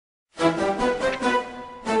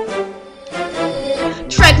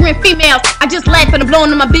staggering females. I just laughed and I'm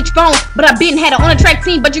blowing on my bitch phone, but I been had her on a track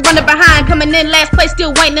team, but you running behind, coming in last place,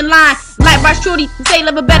 still waiting in line. Like by shorty, you say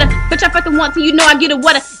love her better, bitch I fucked her once and you know I get her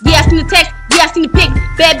wetter. Yeah, I seen the text, yeah I seen the pic,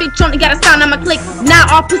 bad bitch only got a sound on my click. Now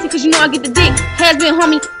all pussy cause you know I get the dick. Has been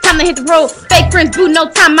homie, time to hit the road. Fake friends boo, no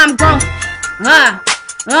time I'm grown.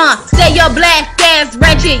 Say your black ass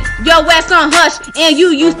ratchet, your ass on hush, and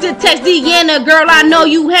you used to text Deanna, girl, I know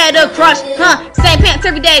you had a crush, same pants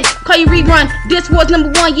every day, call you rerun, this war's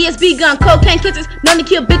 #1, yeah it's begun, cocaine kisses, known to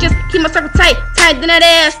kill bitches, keep my circle tight, tighter than that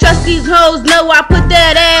ass, trust these hoes, know I put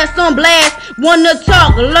that ass on blast, wanna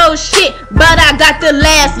talk low shit, but I got the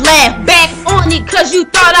last laugh, back on it cause you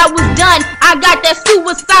thought I was done, I got that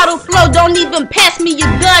suicidal flow, don't even pass me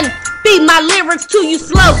your gun. Feed my lyrics to you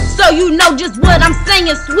slow, so you know just what I'm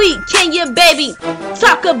saying. Sweet, can you, baby?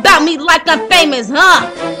 Talk about me like I'm famous,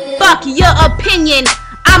 Fuck your opinion.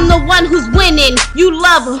 I'm the one who's winning. You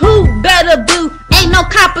love who? Better boo. Ain't no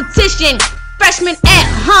competition. Freshman at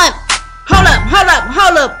Hunt.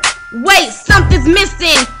 Hold up. Wait, something's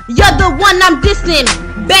missing. You're the one I'm dissing.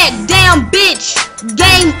 Back down, bitch.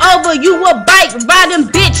 Game over. You a bike riding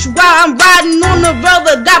bitch while I'm riding on the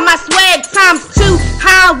rover. Got my swag ×2.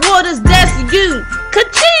 High waters, that's you.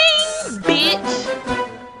 Ka-ching, bitch.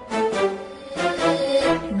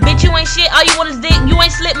 Bitch, you ain't shit. All you want is dick. You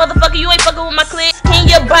ain't slick, motherfucker. You ain't fucking with my clique.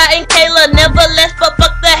 Kenya, and Kayla, never less, but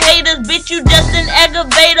fuck the haters. Bitch, you just an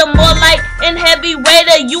aggravator. More like an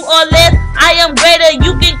heavyweighter. You are less, I am greater.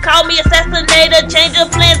 You can call me assassinator. Change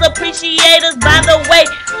of plans, appreciators. By the way,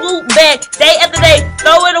 swoop back, day after day,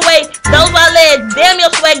 throw it away. Those my legs. Damn, your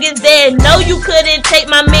swag is dead. No, you couldn't take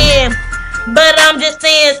my man. But I'm just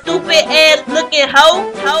saying, stupid ass looking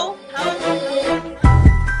hoe.